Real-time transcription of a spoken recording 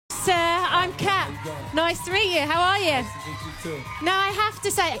I'm Kat. Nice to meet you. How are you? Nice to meet you too. Now, I have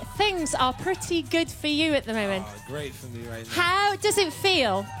to say, things are pretty good for you at the moment. Oh, great for me right now. How does it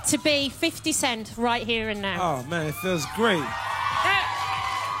feel to be 50 Cent right here and now? Oh, man, it feels great.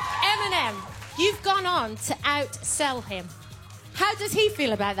 Eminem, you've gone on to outsell him. How does he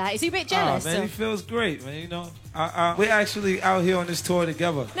feel about that? Is he a bit jealous? Oh, man, he feels great, man. You know, we're actually out here on this tour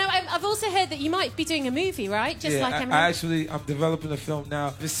together. Now, I've also heard that you might be doing a movie, right? Just yeah, like I'm developing a film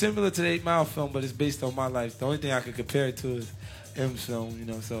now. It's similar to the 8 Mile film, but it's based on my life. The only thing I could compare it to is M's film, you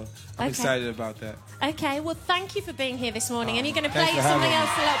know, so I'm excited about that. Okay, well, thank you for being here this morning. And you're going to play something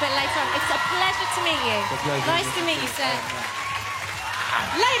else a little bit later on. It's a pleasure to meet you. Nice to meet you, sir.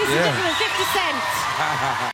 Ladies and gentlemen, 50 Cent.